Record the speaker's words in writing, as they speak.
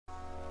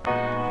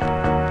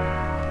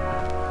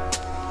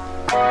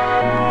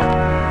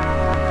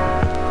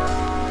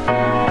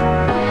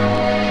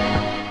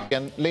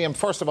Liam,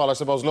 first of all, I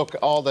suppose, look,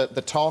 all the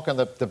talk and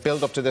the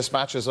build-up to this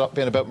match has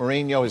been about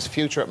Mourinho, his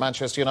future at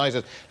Manchester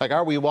United. Like,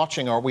 are we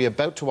watching, or are we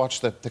about to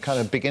watch the kind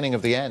of beginning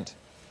of the end?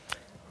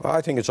 Well,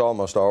 I think it's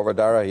almost over,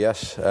 Dara,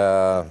 yes.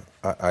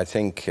 I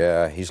think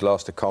he's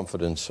lost the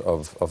confidence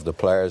of the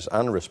players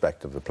and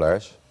respect of the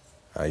players.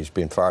 He's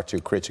been far too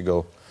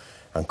critical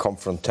and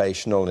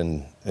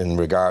confrontational in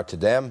regard to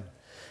them.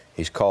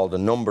 He's called a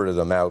number of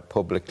them out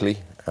publicly,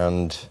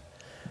 and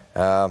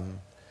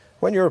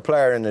when you're a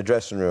player in the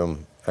dressing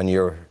room and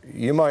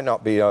you might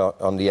not be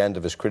on the end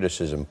of his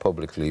criticism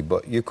publicly,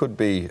 but you could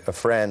be a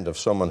friend of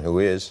someone who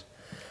is,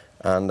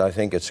 and I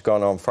think it's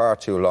gone on far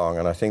too long,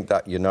 and I think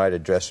that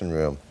United dressing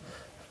room,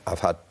 I've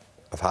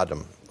had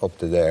him up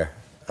to there,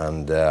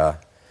 and I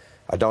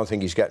don't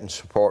think he's getting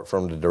support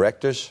from the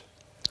directors.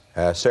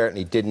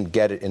 Certainly didn't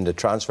get it in the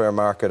transfer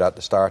market at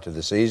the start of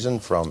the season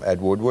from Ed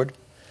Woodward.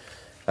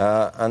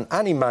 And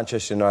any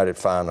Manchester United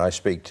fan I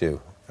speak to,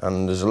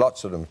 and there's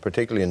lots of them,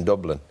 particularly in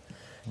Dublin,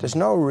 there's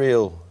no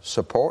real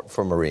support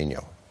for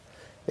Mourinho.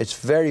 It's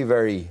very,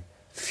 very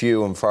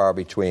few and far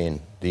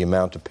between the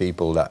amount of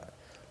people that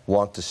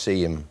want to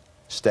see him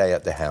stay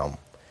at the helm.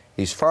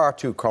 He's far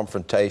too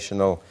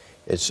confrontational.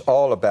 It's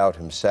all about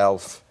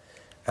himself.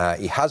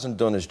 He hasn't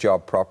done his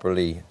job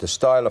properly. The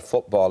style of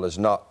football is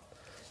not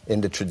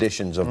in the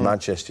traditions of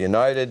Manchester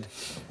United.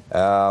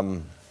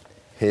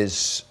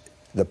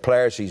 The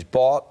players he's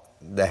bought,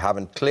 they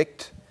haven't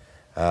clicked.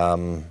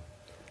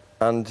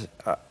 And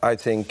I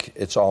think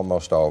it's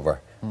almost over.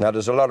 Now,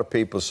 there's a lot of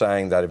people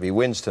saying that if he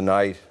wins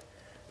tonight,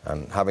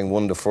 and having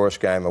won the first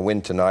game, a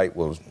win tonight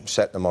will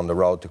set them on the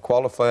road to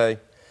qualify.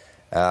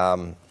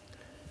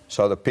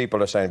 So the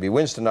people are saying if he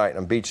wins tonight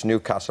and beats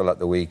Newcastle at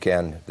the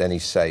weekend, then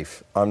he's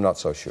safe. I'm not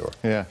so sure.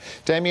 Yeah.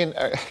 Damien,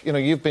 you know,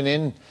 you've been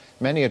in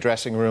many a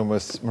dressing room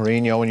with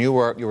Mourinho, and you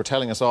were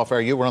telling us off air,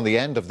 you were on the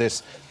end of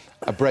this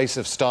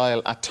abrasive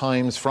style at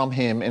times from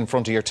him in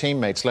front of your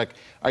teammates. Like,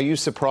 are you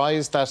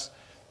surprised that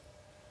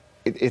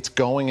it's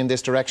going in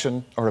this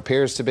direction, or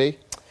appears to be?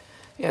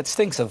 Yeah, it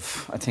stinks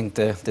of, I think,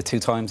 the two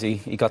times he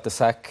got the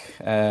sack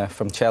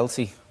from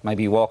Chelsea.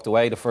 Maybe he walked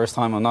away the first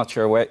time, I'm not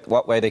sure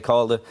what way they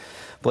called it.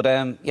 But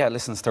yeah,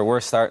 listen, it's their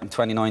worst start in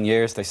 29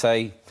 years. They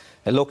say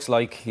it looks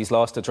like he's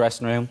lost the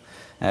dressing room.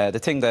 The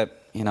thing that,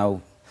 you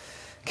know,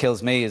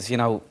 kills me is, you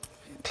know,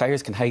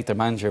 players can hate their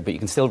manager, but you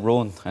can still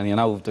run. And, you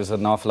know, there's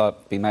an awful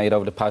lot being made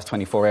over the past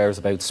 24 hours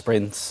about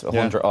sprints,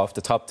 100 off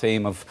the top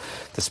team of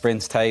the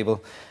sprints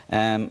table.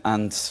 And,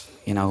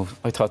 you know,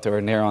 I thought they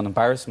were near on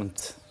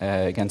embarrassment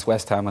against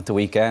West Ham at the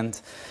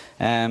weekend.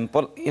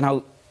 But, you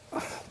know,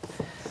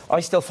 I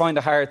still find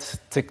it hard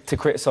to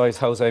criticise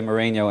Jose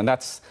Mourinho, and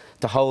that's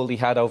the hold he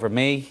had over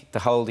me, the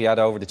hold he had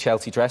over the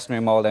Chelsea dressing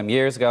room all them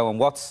years ago. And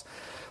what's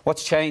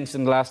changed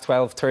in the last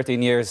 12,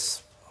 13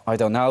 years? I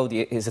don't know.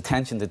 His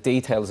attention to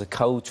detail as a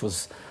coach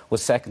was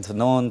second to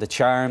none. The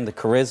charm, the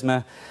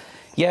charisma.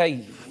 Yeah,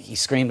 he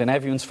screamed in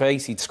everyone's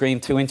face. He'd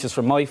scream 2 inches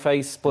from my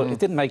face, but it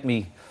didn't make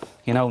me,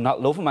 you know,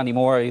 not love him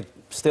anymore. I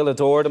still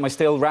adored him. I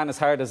still ran as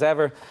hard as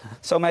ever.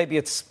 So maybe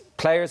it's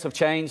players have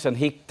changed and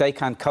they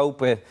can't cope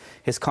with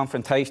his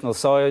confrontational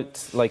side,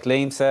 like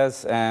Liam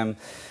says.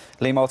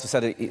 Liam also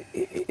said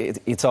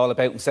it's all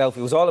about himself.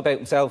 It was all about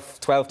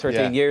himself 12,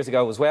 13 years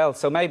ago as well.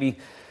 So maybe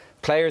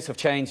players have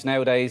changed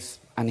nowadays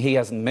and he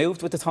hasn't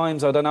moved with the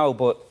times, I don't know.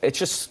 But it's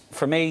just,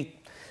 for me,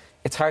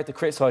 it's hard to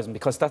criticise him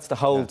because that's the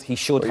hold he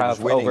should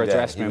have over a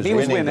dressing room. He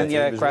was winning,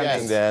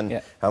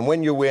 then. And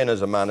when you win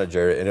as a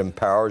manager, it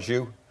empowers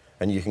you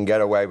and you can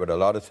get away with a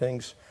lot of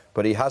things.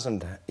 But he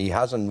hasn't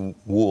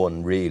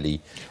won, really.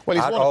 Well,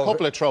 he's won a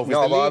couple of trophies.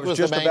 No, the league I was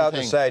just about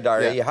to say,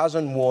 Darry, he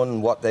hasn't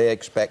won what they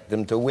expect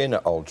him to win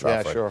at Old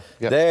Trafford. Yeah, sure.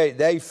 Yep.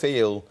 They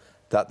feel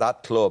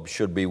that club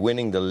should be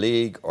winning the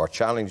league or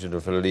challenging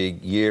for the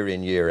league year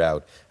in, year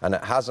out. And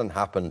it hasn't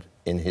happened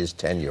in his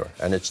tenure.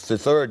 And it's the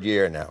third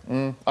year now.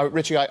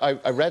 Richie,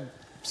 I read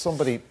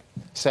somebody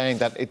saying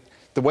that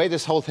the way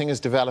this whole thing is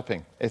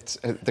developing,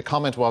 the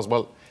comment was,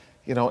 well,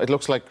 you know, it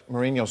looks like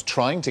Mourinho's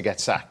trying to get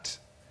sacked.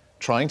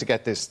 Trying to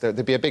get this,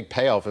 there'd be a big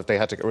payoff if they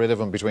had to get rid of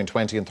him between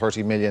 20 and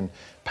 30 million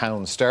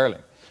pounds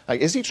sterling.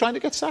 Like, is he trying to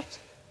get sacked?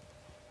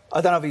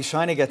 I don't know if he's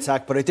trying to get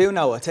sacked, but I do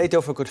know, I'd say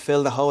Duffer could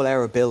fill the whole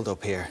hour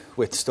build-up here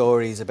with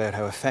stories about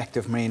how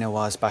effective Mourinho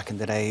was back in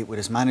the day with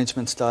his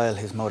management style,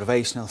 his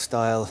motivational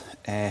style,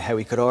 how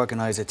he could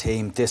organise a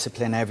team,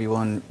 discipline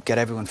everyone, get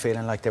everyone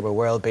feeling like they were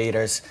world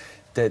beaters.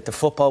 The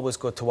football was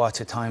good to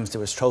watch at times,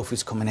 there was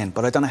trophies coming in,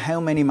 but I don't know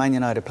how many Man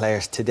United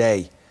players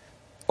today,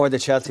 or the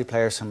Chelsea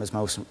players from his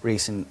most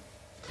recent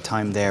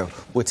time there,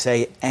 would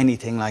say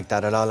anything like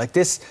that at all. Like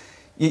this,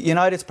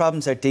 United's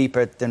problems are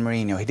deeper than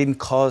Mourinho. He didn't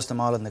cause them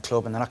all in the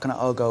club, and they're not going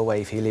to all go away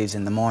if he leaves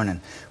in the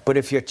morning. But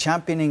if you're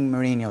championing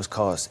Mourinho's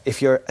cause,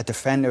 if you're a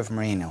defender of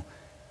Mourinho,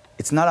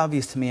 it's not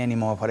obvious to me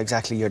anymore what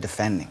exactly you're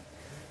defending.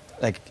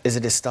 Like, is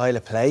it his style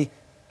of play?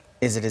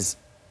 Is it his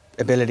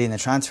ability in the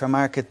transfer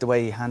market, the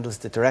way he handles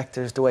the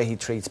directors, the way he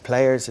treats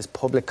players, his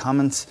public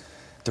comments,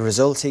 the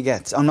results he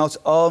gets? On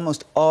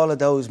almost all of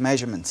those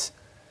measurements,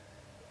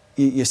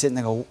 you're sitting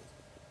there and go,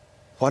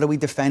 What are we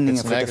defending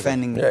It's if we're negative.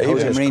 defending Yeah, even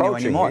Jose his Mourinho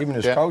coaching, anymore? even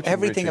his coaching,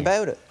 Everything Richie.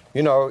 about it.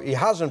 You know, he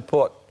hasn't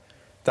put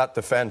that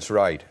defence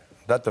right.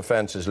 That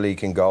defence is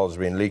leaking goals,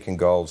 been leaking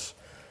goals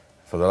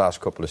for the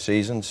last couple of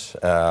seasons.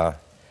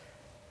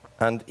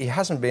 And he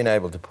hasn't been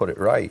able to put it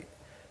right.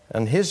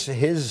 And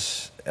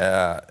his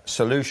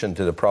solution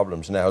to the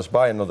problems now is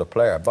buy another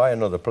player, buy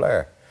another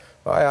player.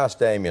 I asked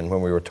Damien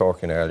when we were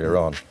talking earlier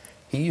on,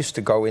 he used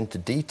to go into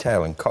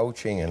detail in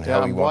coaching and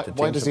how he wanted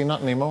why things does to- he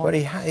not anymore? But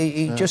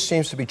he just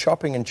seems to be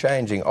chopping and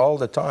changing all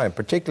the time,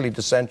 particularly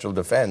the central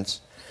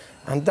defence.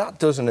 And that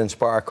doesn't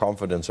inspire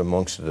confidence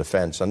amongst the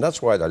defence, and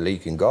that's why they're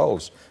leaking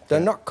goals. They're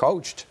not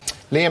coached.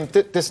 Liam,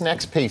 this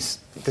next piece,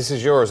 this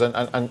is yours,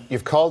 and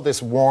you've called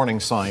this warning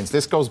signs.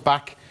 This goes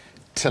back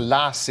to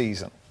last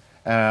season,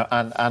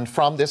 and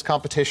from this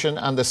competition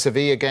and the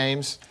Sevilla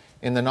games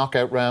in the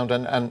knockout round,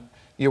 and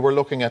you were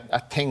looking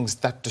at things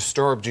that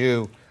disturbed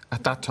you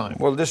at that time.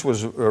 Well, this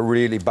was a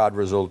really bad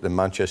result in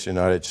Manchester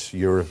United's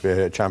Europe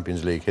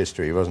Champions League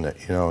history, wasn't it?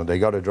 You know, they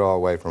got a draw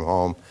away from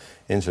home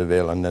in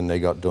Seville, and then they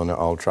got done at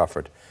Old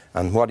Trafford.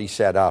 And what he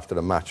said after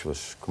the match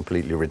was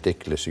completely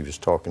ridiculous. He was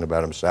talking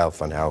about himself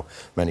and how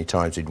many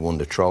times he'd won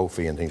the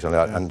trophy and things like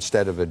that, and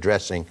instead of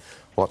addressing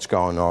what's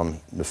going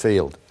on in the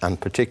field, and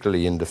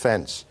particularly in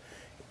defence.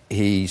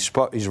 He's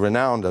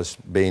renowned as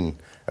being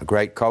a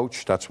great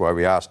coach. That's why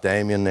we asked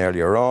Damien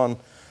earlier on.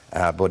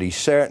 But he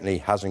certainly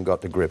hasn't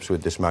got the grips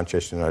with this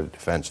Manchester United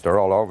defence. They're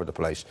all over the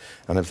place.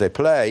 And if they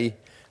play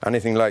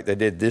anything like they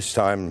did this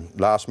time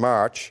last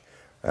March,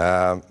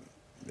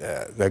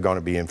 they're going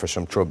to be in for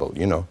some trouble,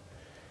 you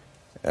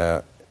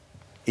know.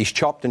 He's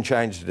chopped and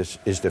changed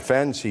his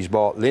defence. He's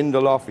bought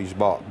Lindelof, he's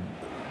bought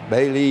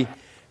Bailey.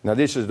 Now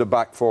this is the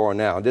back four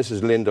now. This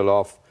is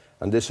Lindelof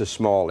and this is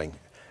Smalling.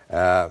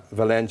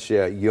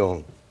 Valencia,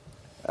 Young.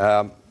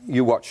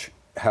 You watch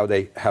how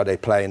they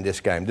play in this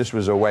game. This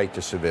was away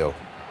to Seville.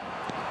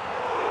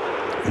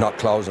 Not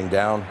closing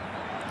down.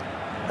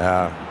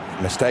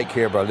 Mistake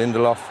here by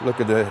Lindelof.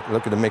 Look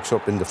at the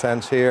mix-up in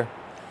defence here.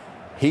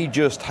 He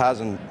just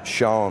hasn't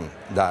shown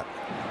that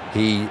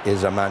he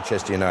is a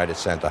Manchester United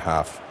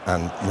centre-half,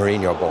 and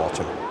Mourinho bought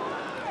him.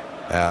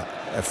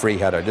 A free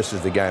header. This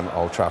is the game at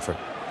Old Trafford.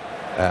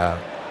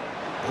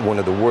 One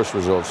of the worst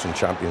results in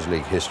Champions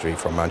League history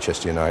for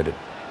Manchester United.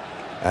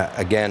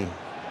 Again,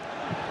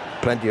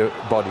 plenty of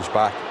bodies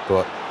back,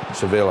 but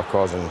Seville are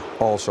causing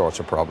all sorts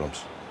of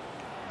problems.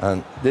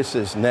 And this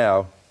is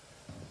now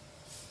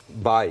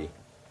by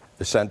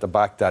the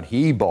centre-back that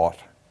he bought,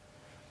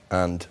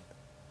 and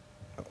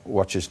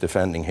watch his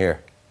defending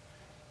here.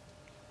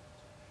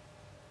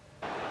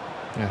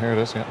 Yeah, here it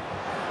is, yeah.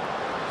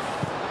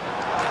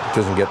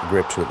 Doesn't get the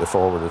grips with the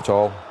forward at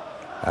all.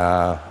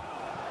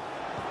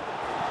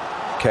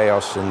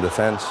 Chaos in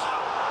defence.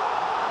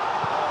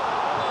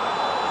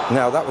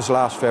 Now, that was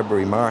last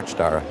February, March,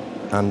 Dara.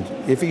 And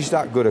if he's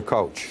that good a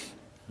coach,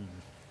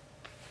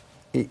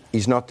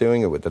 he's not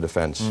doing it with the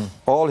defence.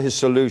 All his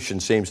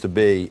solution seems to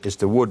be is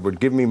to Woodward,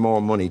 give me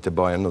more money to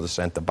buy another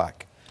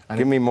centre-back.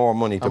 Give me more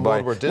money to buy.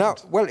 Woodward didn't. Now,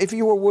 well, if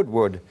you were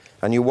Woodward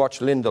and you watch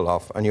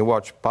Lindelof and you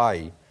watch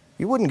Bailly,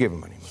 you wouldn't give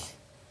him any money.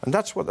 And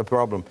that's what the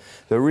problem.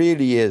 There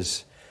really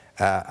is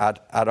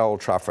at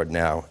Old Trafford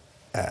now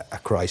a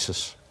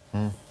crisis.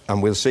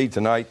 And we'll see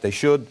tonight. They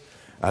should,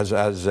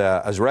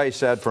 as Ray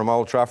said from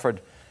Old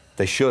Trafford,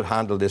 they should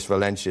handle this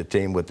Valencia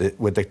team with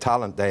the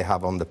talent they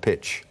have on the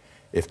pitch.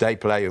 If they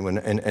play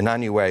in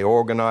any way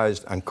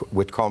organised and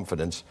with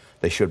confidence,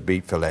 they should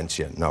beat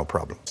Valencia, no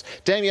problem.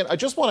 Damien, I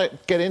just want to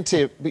get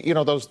into, you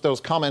know,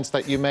 those comments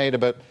that you made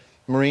about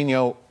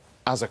Mourinho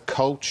as a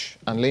coach,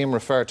 and Liam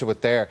referred to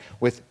it there,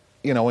 with,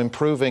 you know,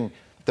 improving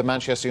the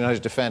Manchester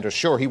United defenders.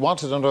 Sure, he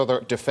wanted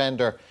another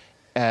defender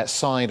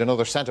signed,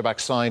 another centre-back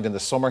signed in the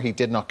summer. He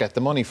did not get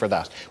the money for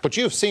that. But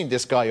you've seen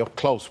this guy up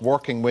close,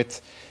 working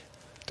with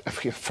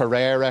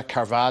Ferreira,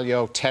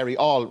 Carvalho, Terry,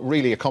 all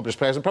really accomplished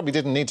players, and probably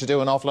didn't need to do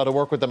an awful lot of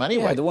work with them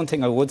anyway. Yeah, the one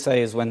thing I would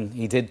say is when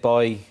he did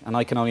buy, and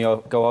I can only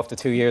go off the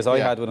 2 years I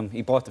had with him,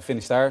 he bought the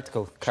finished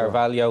article.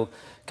 Carvalho,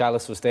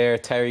 Gallas was there,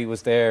 Terry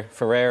was there,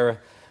 Ferreira,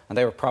 and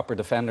they were proper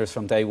defenders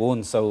from day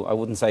one, so I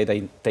wouldn't say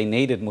they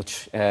needed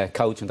much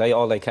coaching.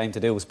 All they came to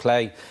do was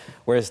play.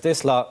 Whereas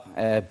this lot,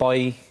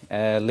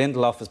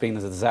 Lindelof has been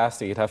a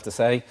disaster, you'd have to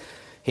say.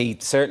 He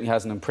certainly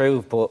hasn't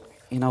improved, but,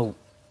 you know,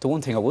 the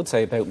one thing I would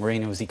say about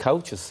Mourinho is he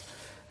coaches.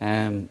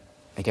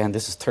 Again,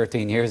 this is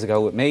 13 years ago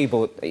with me,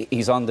 but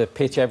he's on the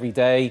pitch every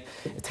day,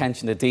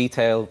 attention to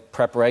detail,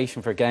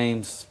 preparation for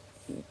games.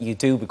 You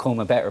do become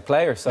a better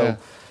player. So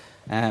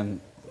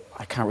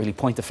I can't really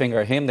point the finger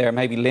at him there.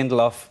 Maybe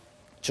Lindelof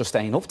just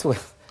ain't up to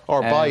it.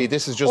 Or Bailly,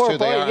 this is just who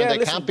they are, and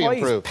they can't be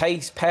improved.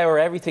 Pace, power,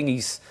 everything.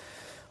 He's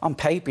on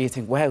paper, you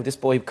think, wow, this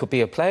boy could be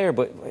a player.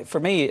 But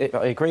for me,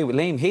 I agree with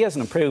Liam. He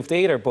hasn't improved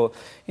either. But,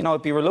 you know,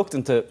 I'd be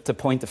reluctant to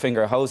point the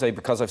finger at Jose,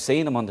 because I've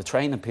seen him on the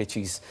training pitch.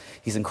 He's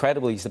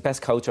incredible. He's the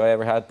best coach I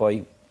ever had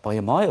by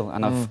a mile.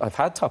 And I've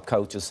had top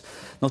coaches.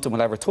 Nothing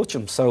will ever touch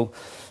him. So,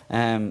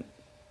 and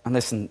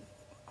listen,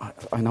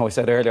 I know I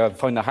said earlier I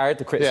find it hard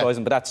to criticise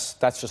him, but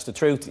that's just the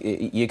truth.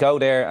 You go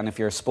there, and if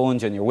you're a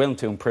sponge and you're willing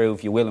to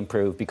improve, you will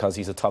improve because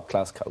he's a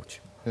top-class coach.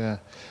 Yeah.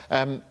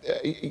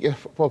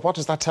 Well, what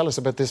does that tell us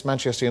about this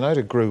Manchester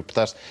United group?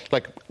 That,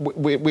 like,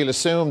 we'll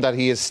assume that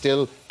he is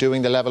still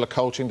doing the level of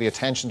coaching, the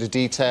attention to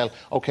detail.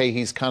 OK,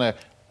 he's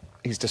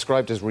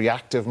described as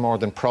reactive more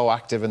than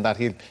proactive, in that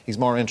he's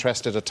more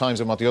interested at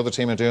times in what the other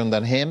team are doing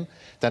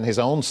than his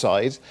own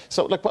side.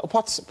 So, like,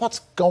 what's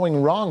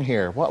going wrong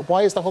here?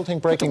 Why is the whole thing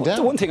breaking down?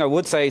 The one thing I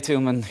would say to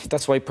him, and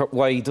that's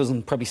why he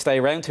doesn't probably stay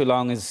around too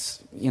long,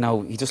 is, you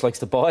know, he just likes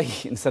to buy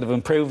instead of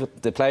improve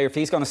the player. If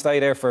he's going to stay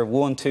there for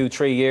 1, 2,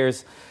 3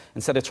 years,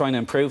 instead of trying to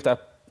improve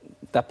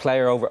that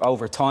player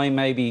over time,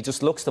 maybe he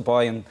just looks to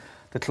buy. And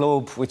the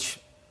club, which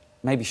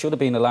maybe should have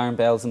been alarm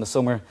bells in the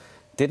summer,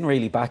 didn't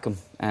really back him.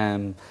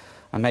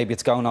 And maybe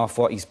it's going off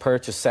what he's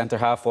purchased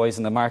centre-half-wise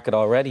in the market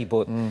already.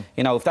 But,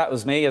 you know, if that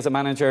was me as a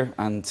manager,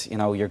 and, you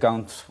know, you're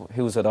going,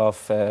 who's it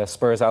off,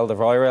 Spurs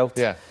Alderweireld?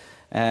 Yeah.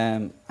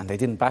 And they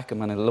didn't back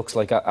him, and it looks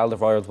like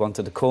Alderweireld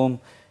wanted to come.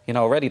 You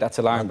know, already that's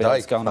alarm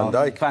bells going on.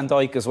 Van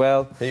Dijk as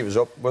well. He was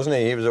up, wasn't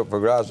he? He was up for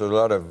grabs. A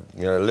lot of,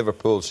 you know,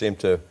 Liverpool seemed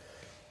to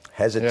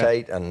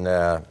hesitate,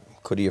 and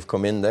could he have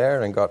come in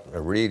there and got a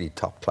really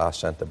top-class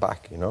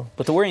centre-back, you know?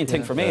 But the worrying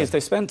thing for me is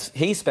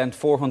he spent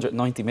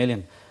 490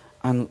 million,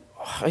 and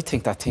I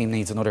think that team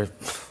needs another.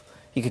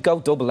 You could go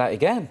double that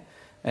again.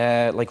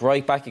 Like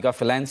right back, you got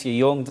Valencia,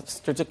 Young.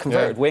 They're just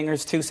converted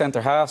wingers, 2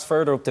 centre halves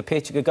further up the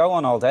pitch. You could go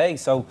on all day.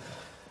 So,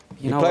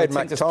 you know, played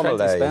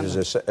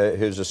McTominay,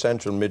 who's a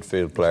central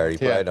midfield player. He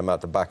played him at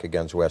the back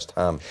against West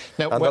Ham.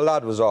 Now, and the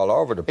lad was all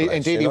over the place.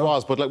 Indeed, he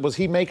was. But, like, was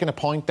he making a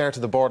point there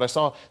to the board? I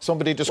saw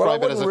somebody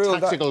describe it as a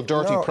tactical,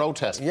 dirty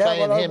protest.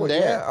 Playing him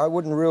there. Yeah, I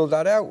wouldn't rule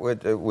that out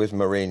with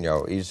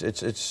Mourinho.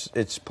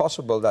 It's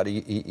possible that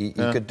he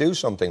could do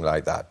something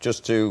like that,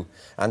 just to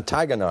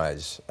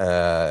antagonise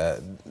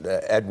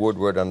Ed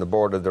Woodward and the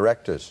board of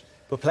directors.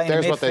 But playing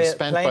There's what they've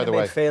spent, by the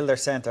way. midfielder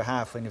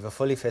centre-half, when you have a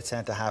fully fit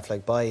centre-half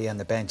like Bailly on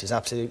the bench, is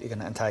absolutely going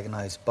to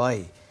antagonise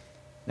Bailly.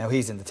 Now,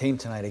 he's in the team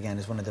tonight again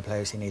as one of the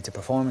players he needs a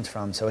performance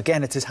from. So,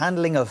 again, it's his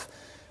handling of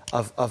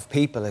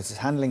people, it's his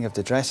handling of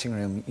the dressing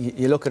room.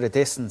 You look at a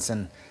distance,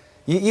 and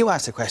you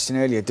asked a question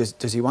earlier,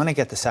 does he want to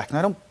get the sack? And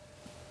I don't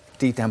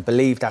deep down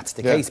believe that's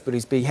the case, but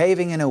he's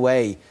behaving in a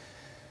way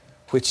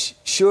which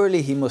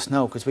surely he must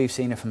know, because we've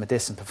seen it from a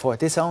distance before.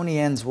 This only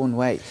ends one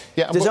way.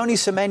 Yeah, there's only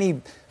so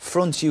many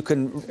fronts you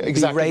can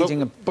be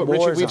raging but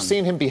Richard, we've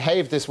seen him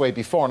behave this way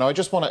before. Now, I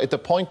just want to, the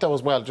point though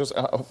as well, just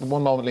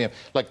one moment, Liam,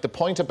 like the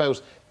point about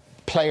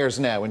players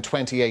now in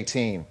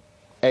 2018,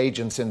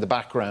 agents in the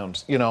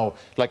background, you know,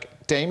 like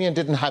Damien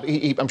didn't have,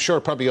 I'm sure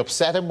it probably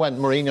upset him when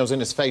Mourinho's in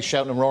his face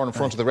shouting and roaring in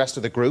front of the rest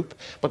of the group.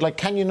 But, like,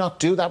 can you not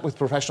do that with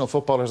professional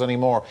footballers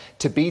anymore,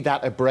 to be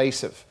that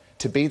abrasive,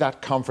 to be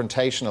that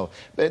confrontational?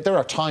 There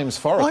are times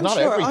for it, not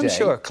every day. I'm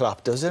sure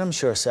Klopp does it, I'm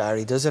sure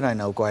Sarri does it, I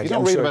know Guardiola.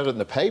 You don't read about it in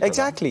the paper.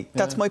 Exactly,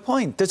 that's my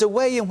point. There's a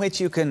way in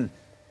which you can,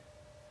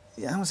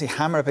 I don't want to say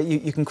hammer, but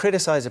you can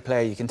criticise a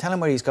player, you can tell him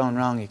where he's gone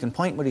wrong, you can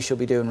point what he should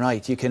be doing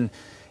right, you can...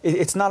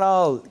 It's not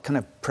all kind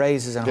of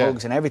praises and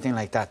hugs and everything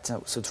like that.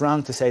 So it's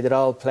wrong to say that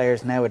all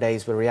players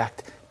nowadays will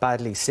react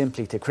badly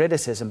simply to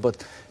criticism.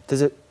 But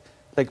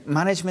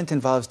management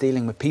involves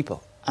dealing with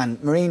people. And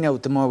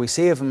Mourinho, the more we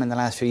see of him in the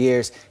last few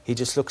years, he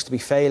just looks to be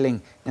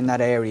failing in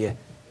that area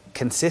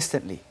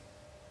consistently.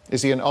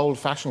 Is he an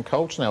old-fashioned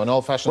coach now, an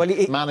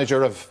old-fashioned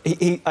manager of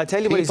I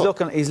tell you people?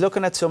 What, he's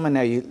looking at someone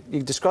now. You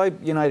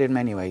describe United in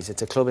many ways.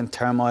 It's a club in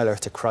turmoil, or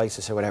it's a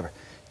crisis or whatever.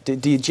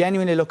 Do you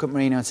genuinely look at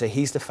Mourinho and say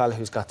he's the fella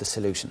who's got the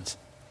solutions?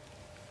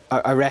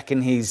 I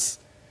reckon he's,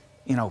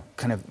 you know,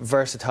 kind of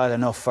versatile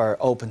enough or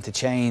open to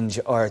change,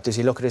 or does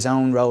he look at his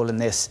own role in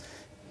this?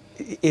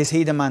 Is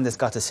he the man that's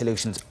got the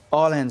solutions?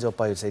 All ends up,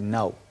 I would say,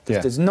 no.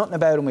 There's nothing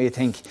about him where you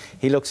think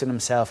he looks at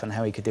himself and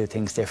how he could do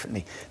things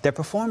differently. Their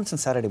performance on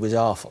Saturday was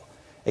awful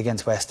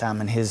against West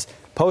Ham, and his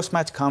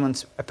post-match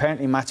comments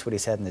apparently matched what he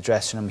said in the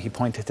dressing room. He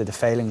pointed to the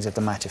failings of the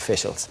match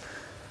officials.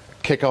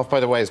 Kick-off, by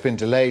the way, has been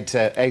delayed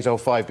to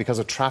 8:05 because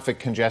of traffic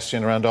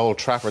congestion around Old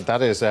Trafford.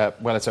 That is,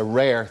 well, it's a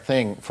rare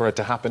thing for it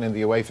to happen in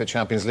the UEFA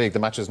Champions League. The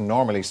matches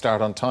normally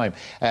start on time.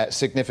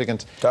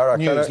 Significant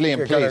news.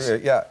 Liam,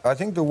 please. Yeah, I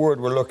think the word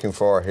we're looking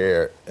for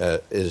here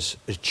is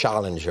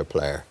challenger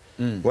player.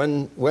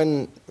 When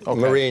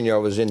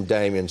Mourinho was in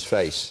Damien's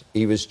face,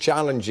 he was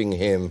challenging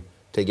him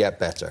to get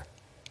better.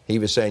 He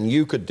was saying,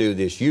 you could do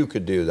this, you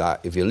could do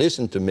that. If you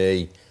listen to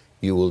me,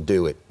 you will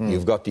do it.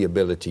 You've got the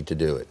ability to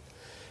do it.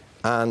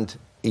 And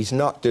he's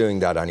not doing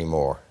that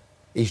anymore.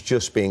 He's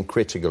just being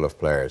critical of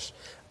players.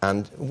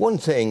 And one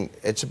thing,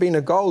 it's been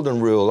a golden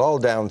rule all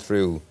down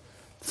through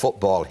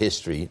football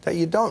history, that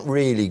you don't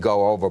really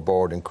go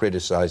overboard in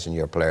criticising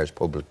your players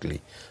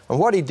publicly. And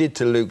what he did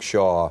to Luke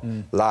Shaw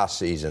last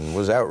season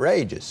was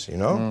outrageous, you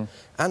know?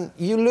 And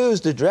you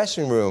lose the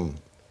dressing room.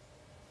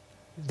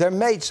 They're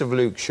mates of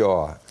Luke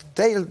Shaw.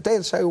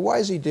 They'll say, why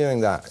is he doing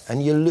that?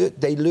 And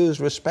they lose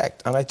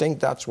respect. And I think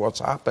that's what's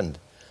happened.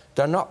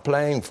 They're not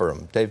playing for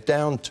him. They've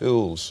downed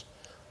tools.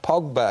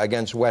 Pogba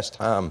against West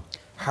Ham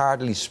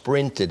hardly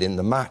sprinted in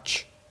the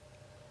match.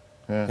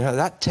 Yeah. You know,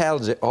 that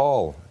tells it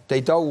all.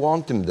 They don't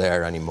want him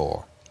there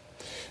anymore.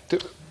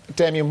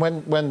 Damien,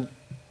 when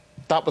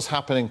that was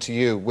happening to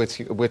you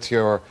with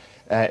your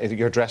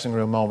dressing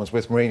room moments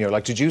with Mourinho,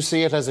 like, did you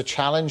see it as a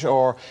challenge,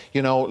 or,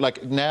 you know,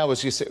 like now,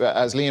 as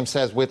Liam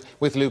says,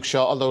 with Luke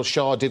Shaw, although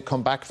Shaw did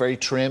come back very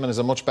trim and is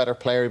a much better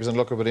player, he was in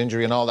luck with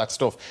injury and all that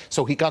stuff,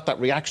 so he got that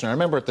reaction. I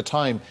remember at the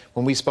time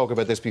when we spoke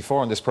about this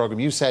before in this programme,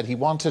 you said he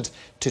wanted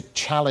to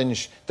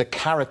challenge the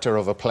character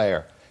of a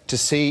player, to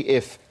see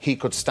if he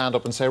could stand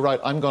up and say, right,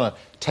 I'm going to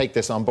take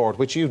this on board,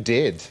 which you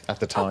did at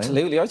the time.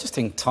 Absolutely. I just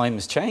think time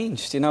has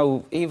changed. You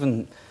know,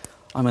 even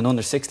I'm an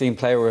under-16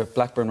 player with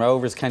Blackburn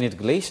Rovers, Kenny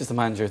Dalglish is the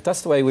manager.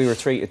 That's the way we were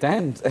treated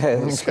then,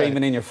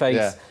 screaming in your face.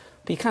 Yeah.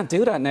 But you can't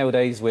do that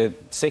nowadays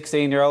with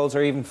 16-year-olds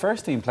or even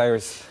first-team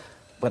players.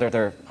 Whether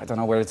they're, I don't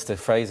know whether it's the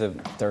phrase of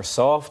they're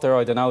softer,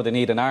 I don't know, they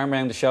need an arm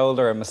around the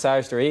shoulder or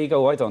massage their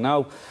ego, I don't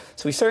know.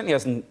 So he certainly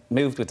hasn't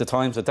moved with the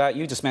times with that.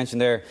 You just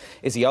mentioned there,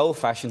 is he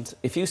old-fashioned?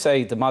 If you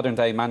say the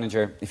modern-day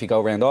manager, if you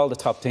go around all the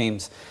top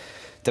teams,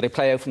 do they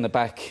play out from the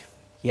back?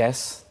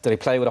 Yes. Do they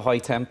play with a high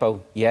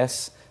tempo?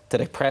 Yes. Do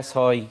they press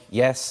high?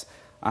 Yes.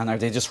 And are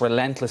they just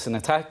relentless in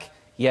attack?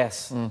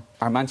 Yes.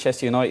 Are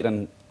Manchester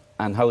United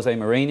and Jose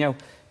Mourinho?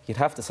 You'd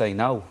have to say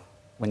no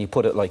when you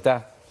put it like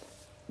that.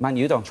 Man,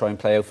 you don't try and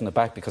play out from the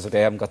back because they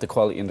haven't got the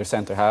quality in their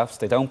centre halves.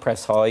 They don't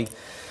press high.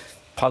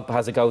 Pogba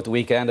has a go at the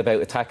weekend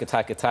about attack,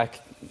 attack, attack.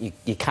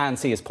 You can't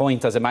see his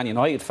point as a Man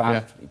United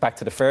fan, back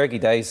to the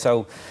Fergie days.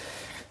 So,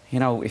 you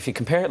know, if you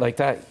compare it like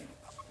that,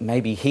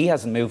 maybe he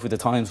hasn't moved with the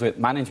times with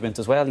management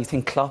as well. You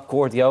think Klopp,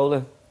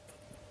 Guardiola,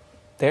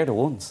 they're the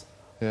ones.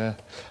 Yeah.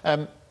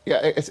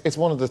 It's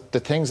one of the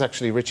things,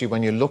 actually, Richie,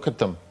 when you look at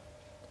them,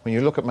 when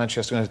you look at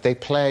Manchester United, they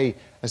play,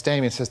 as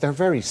Damien says, they're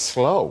very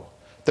slow.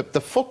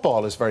 The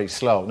football is very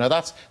slow. Now,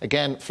 that's,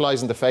 again,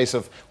 flies in the face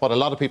of what a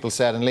lot of people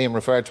said, and Liam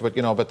referred to it,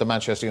 you know, about the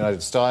Manchester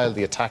United style,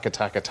 the attack,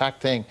 attack, attack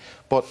thing.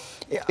 But,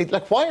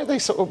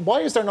 why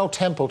is there no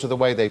tempo to the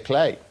way they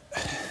play?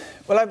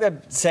 Well, I've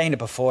been saying it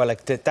before,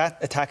 like that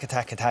attack,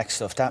 attack, attack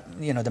stuff, that,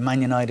 you know, the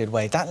Man United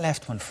way, that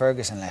left when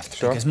Ferguson left.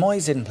 Sure. Because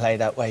Moyes didn't play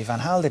that way, Van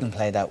Gaal didn't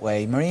play that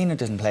way, Mourinho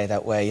didn't play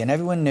that way, and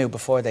everyone knew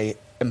before they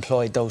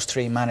employed those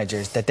three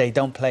managers that they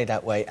don't play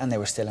that way, and they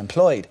were still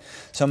employed.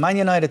 So Man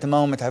United at the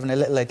moment having a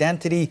little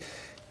identity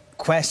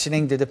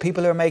questioning, do the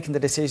people who are making the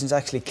decisions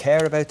actually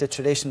care about the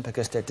tradition,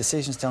 because their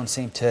decisions don't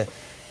seem to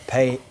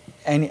pay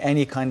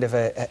any kind of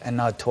a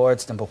nod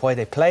towards them. But why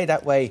they play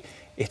that way,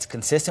 it's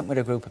consistent with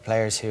a group of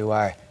players who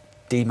are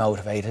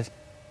demotivated,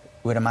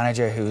 with a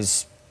manager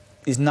who's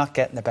not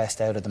getting the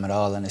best out of them at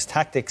all, and his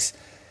tactics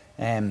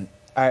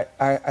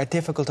are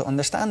difficult to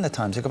understand at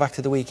times. I go back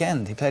to the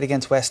weekend, he played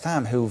against West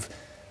Ham, who've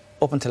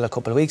up until a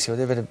couple of weeks ago,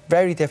 they've had a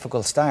very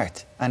difficult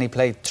start, and he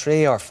played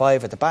 3 or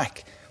 5 at the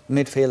back,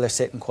 midfielders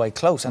sitting quite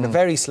close, and a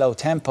very slow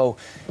tempo,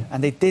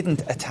 and they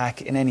didn't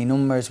attack in any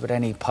numbers with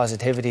any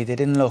positivity. They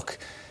didn't look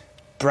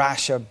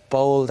brash or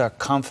bold or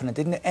confident,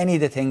 didn't any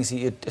of the things that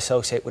you'd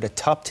associate with a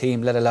top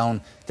team, let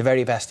alone the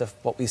very best of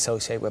what we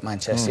associate with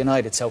Manchester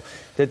United. So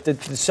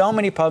there's so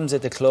many problems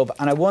at the club,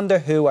 and I wonder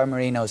who are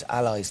Mourinho's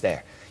allies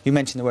there. You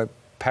mentioned the word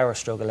power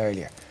struggle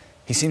earlier.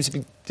 He seems to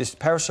be, there's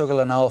power struggle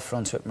on all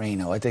fronts with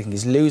Mourinho. I think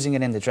he's losing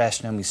it in the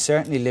dressing room, he's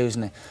certainly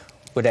losing it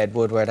with Ed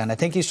Woodward, and I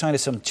think he's trying to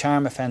some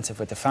charm offensive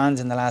with the fans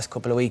in the last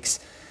couple of weeks,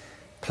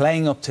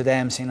 playing up to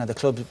them, saying, you know, the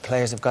club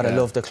players have got to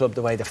love the club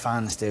the way the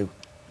fans do.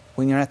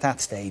 When you're at that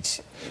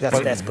stage, that's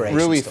desperation.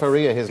 Rui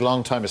Faria, his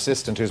long-time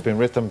assistant, who's been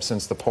with them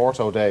since the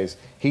Porto days,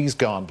 he's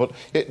gone. But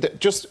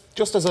just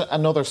as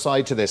another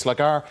side to this, like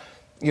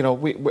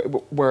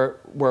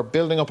we're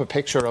building up a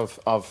picture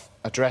of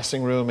a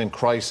dressing room in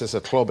crisis,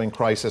 a club in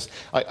crisis.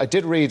 I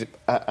did read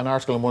an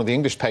article in one of the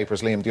English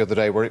papers, Liam, the other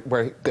day, where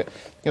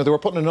they were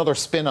putting another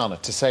spin on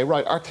it to say,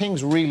 right, are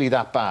things really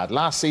that bad?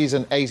 Last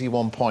season,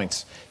 81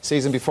 points.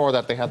 Season before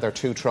that, they had their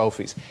 2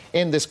 trophies.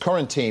 In this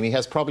current team, he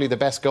has probably the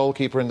best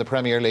goalkeeper in the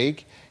Premier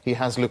League. He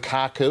has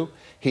Lukaku.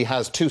 He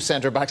has 2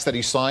 centre-backs that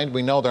he signed.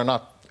 We know they're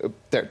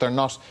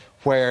not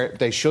where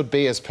they should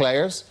be as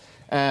players.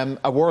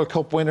 A World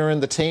Cup winner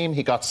in the team.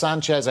 He got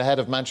Sanchez ahead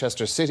of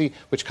Manchester City,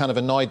 which kind of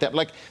annoyed them.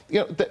 Like,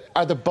 you know,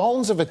 are the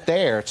bones of it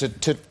there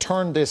to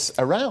turn this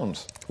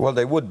around? Well,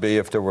 they would be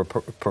if there were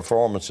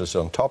performances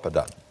on top of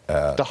that.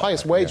 The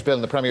highest wage bill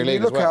in the Premier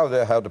League. Look how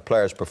the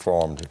players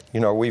performed.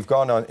 You know, we've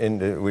gone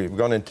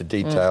into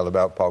detail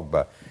about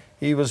Pogba.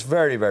 He was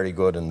very, very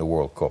good in the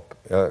World Cup.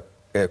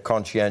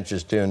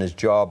 Conscientious, doing his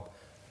job.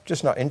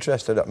 Just not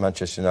interested at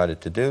Manchester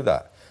United to do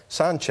that.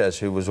 Sanchez,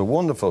 who was a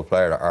wonderful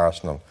player at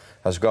Arsenal,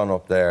 has gone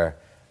up there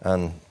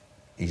and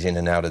he's in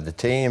and out of the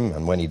team,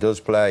 and when he does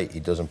play, he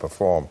doesn't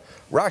perform.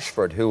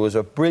 Rashford, who was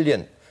a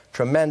brilliant,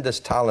 tremendous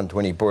talent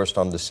when he burst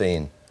on the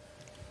scene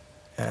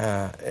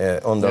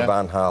under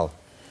Van Gaal,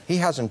 he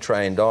hasn't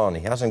trained on.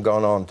 He hasn't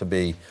gone on to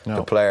be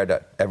the player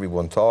that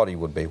everyone thought he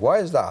would be. Why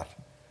is that?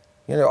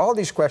 You know, all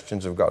these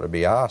questions have got to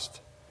be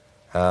asked.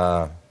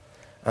 And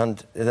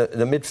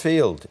the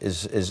midfield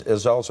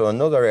is also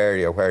another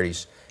area where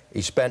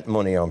he spent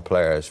money on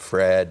players.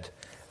 Fred,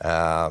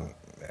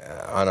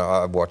 I know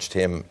I've watched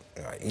him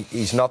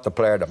he's not the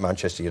player that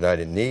Manchester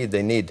United need.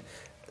 They need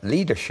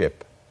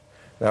leadership.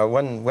 Now,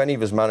 when he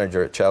was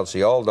manager at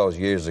Chelsea all those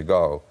years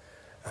ago,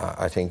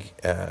 I think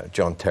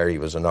John Terry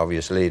was an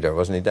obvious leader,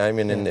 wasn't he,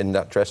 Damien, in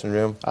that dressing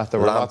room?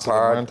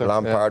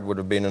 Lampard would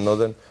have been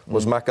another.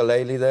 Was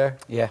Makelele there?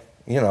 Yeah.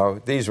 You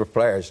know, these were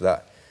players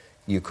that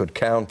you could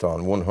count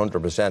on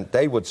 100%.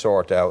 They would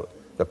sort out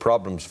the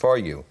problems for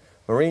you.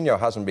 Mourinho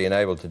hasn't been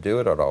able to do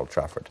it at Old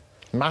Trafford.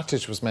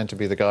 Matic was meant to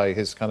be the guy,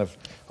 his kind of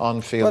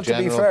on-field well,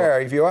 general. To be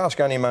fair, if you ask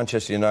any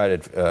Manchester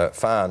United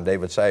fan, they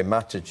would say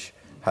Matic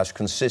has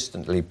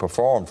consistently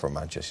performed for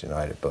Manchester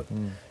United, but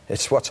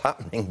it's what's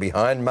happening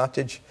behind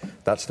Matic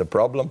that's the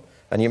problem.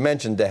 And you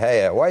mentioned De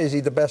Gea. Why is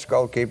he the best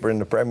goalkeeper in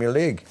the Premier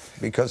League?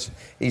 Because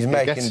he's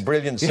making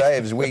brilliant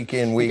saves week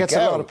in, week out. He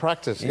gets a lot of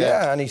practice.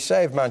 Yeah, and he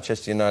saved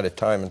Manchester United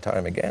time and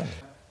time again.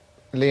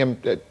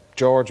 Liam,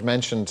 George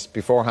mentioned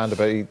beforehand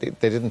about they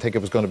didn't think it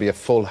was going to be a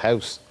full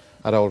house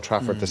at Old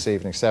Trafford this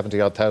evening,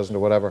 70-odd thousand or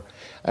whatever.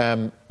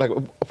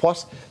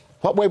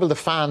 What way will the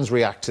fans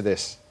react to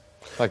this?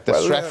 Like the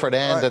Stretford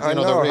end?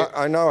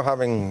 I know,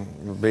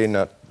 having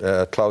been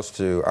close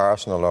to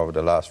Arsenal over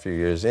the last few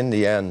years, in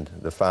the end,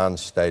 the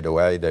fans stayed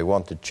away. They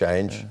wanted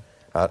change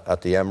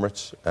at the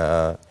Emirates,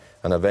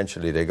 and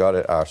eventually they got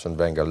it. Arsene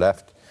Wenger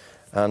left.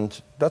 And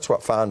that's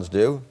what fans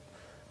do.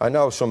 I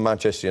know some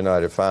Manchester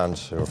United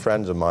fans, who are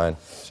friends of mine,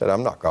 said,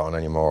 I'm not going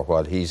anymore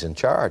while he's in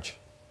charge.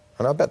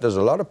 And I bet there's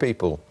a lot of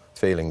people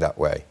feeling that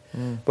way.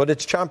 But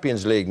it's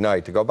Champions League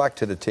night. To go back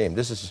to the team,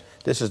 this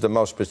is the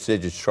most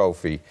prestigious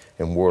trophy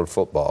in world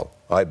football,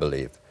 I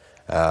believe,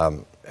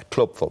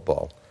 club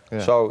football. Yeah.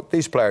 So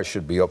these players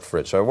should be up for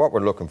it. So what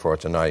we're looking for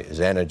tonight is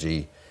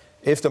energy.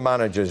 If the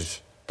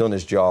manager's done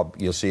his job,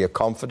 you'll see a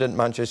confident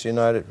Manchester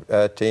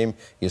United team.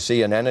 You'll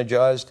see an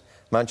energised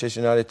Manchester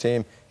United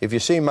team. If you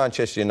see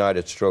Manchester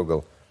United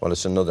struggle, well,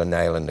 it's another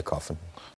nail in the coffin.